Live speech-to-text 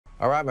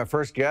All right, my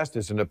first guest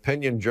is an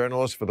opinion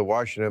journalist for the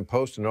Washington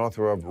Post and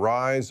author of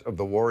Rise of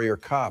the Warrior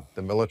Cop,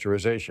 The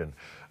Militarization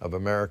of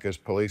America's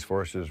Police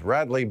Forces.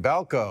 Radley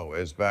Balko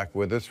is back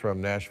with us from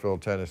Nashville,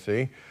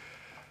 Tennessee.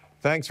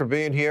 Thanks for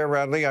being here,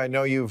 Radley. I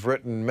know you've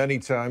written many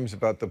times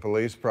about the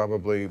police,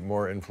 probably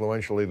more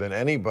influentially than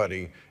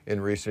anybody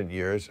in recent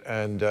years.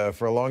 And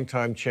for a long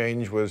time,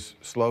 change was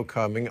slow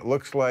coming. It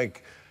looks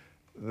like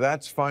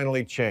that's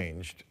finally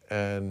changed,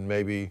 and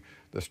maybe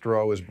the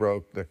straw has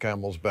broke the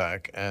camel's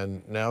back,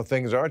 and now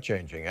things are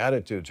changing.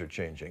 Attitudes are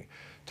changing.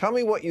 Tell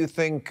me what you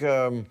think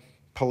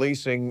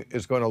policing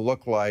is going to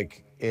look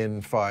like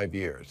in 5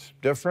 years.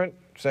 Different?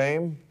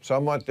 Same?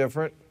 Somewhat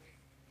different?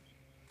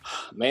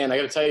 Man, I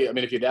got to tell you, I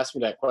mean, if you'd asked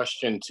me that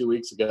question 2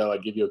 weeks ago,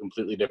 I'd give you a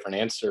completely different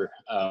answer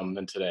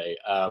than today.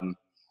 I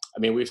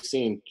mean, we've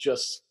seen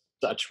just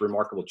such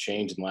remarkable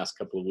change in the last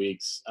couple of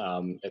weeks.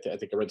 I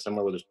think I read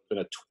somewhere where there's been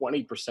a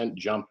 20%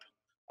 jump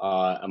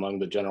among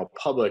the general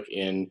public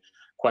in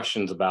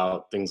questions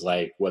about things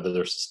like whether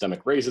there's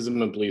systemic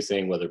racism in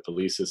policing, whether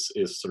police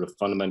is sort of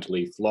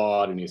fundamentally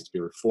flawed and needs to be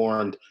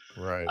reformed.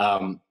 Right.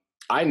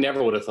 I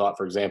never would have thought,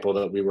 for example,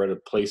 that we were at a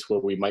place where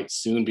we might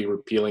soon be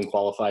repealing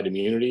qualified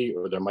immunity,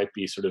 or there might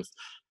be sort of,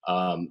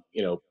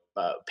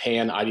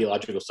 pan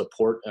ideological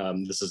support.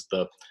 This is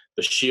the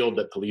shield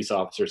that police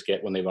officers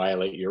get when they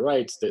violate your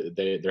rights.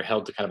 They're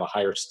held to kind of a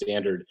higher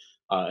standard,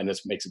 and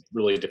this makes it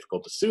really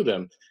difficult to sue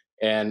them.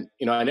 And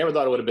I never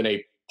thought it would have been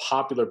a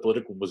popular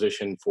political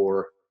position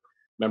for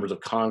members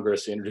of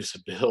Congress to introduce a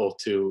bill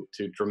to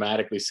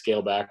dramatically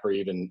scale back or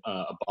even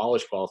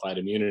abolish qualified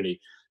immunity.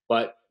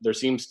 But there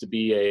seems to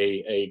be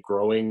a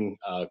growing,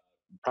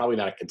 probably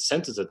not a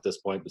consensus at this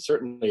point, but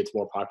certainly it's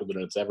more popular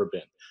than it's ever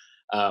been.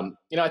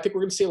 I think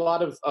we're going to see a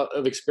lot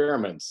of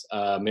experiments.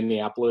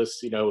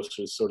 Minneapolis,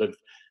 is sort of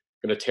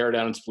going to tear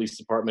down its police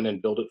department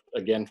and build it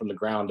again from the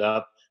ground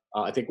up.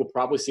 I think we'll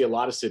probably see a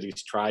lot of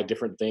cities try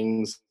different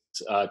things,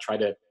 try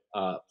to,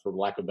 for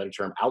lack of a better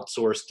term,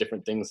 outsource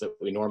different things that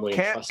we normally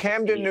entrust to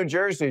Camden, cities. New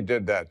Jersey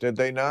did that, did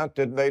they not?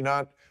 Did they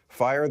not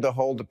fire the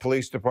whole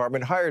police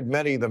department, hired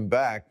many of them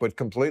back, but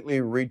completely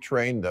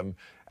retrained them?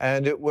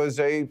 And it was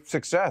a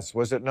success,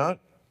 was it not?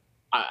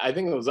 I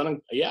think it was I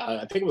think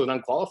it was an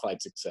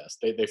unqualified success.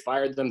 They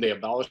fired them, they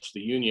abolished the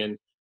union,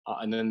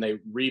 and then they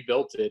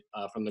rebuilt it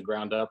from the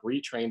ground up,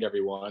 retrained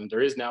everyone.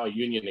 There is now a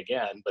union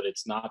again, but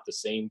it's not the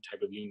same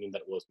type of union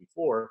that it was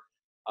before.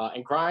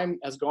 And crime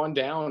has gone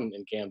down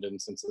in Camden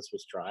since this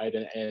was tried,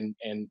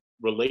 and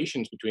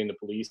relations between the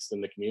police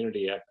and the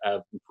community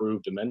have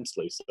improved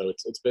immensely. So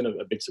it's been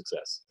a big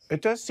success.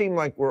 It does seem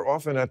like we're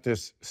often at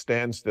this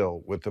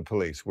standstill with the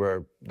police,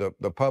 where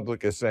the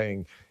public is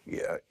saying,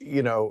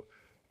 yeah,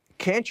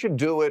 can't you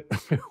do it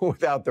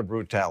without the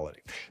brutality?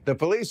 The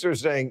police are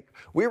saying,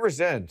 we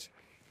resent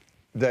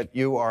that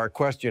you are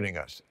questioning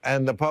us.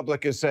 And the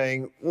public is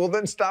saying, well,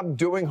 then stop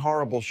doing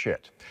horrible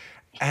shit.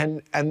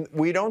 And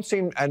we don't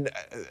seem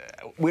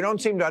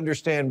to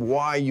understand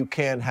why you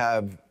can't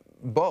have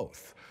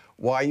both.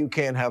 Why you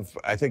can't have,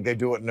 I think they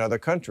do it in other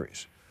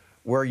countries,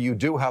 where you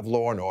do have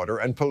law and order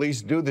and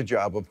police do the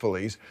job of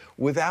police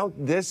without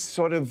this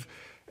sort of,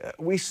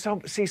 we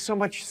see so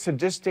much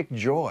sadistic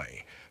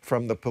joy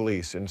from the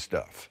police and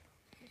stuff.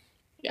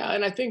 Yeah,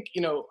 and I think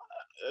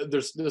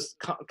there's this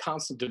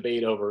constant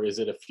debate over: is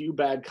it a few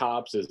bad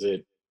cops? Is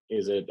it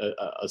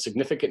a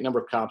significant number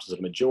of cops? Is it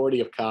a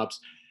majority of cops?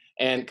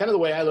 And kind of the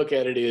way I look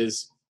at it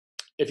is,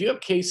 if you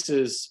have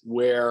cases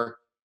where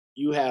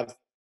you have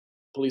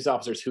police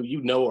officers who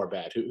are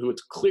bad, who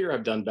it's clear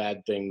have done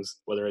bad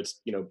things, whether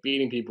it's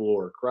beating people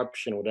or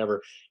corruption or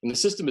whatever, and the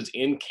system is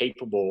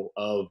incapable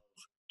of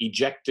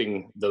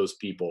ejecting those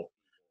people,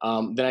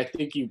 then I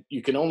think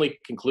you can only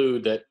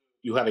conclude that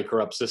you have a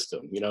corrupt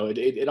system.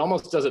 It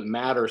almost doesn't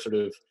matter sort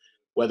of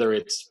whether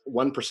it's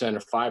 1% or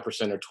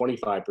 5% or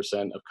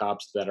 25% of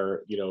cops that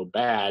are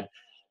bad.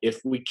 If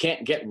we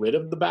can't get rid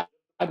of the bad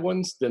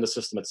ones, then the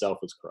system itself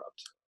is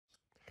corrupt.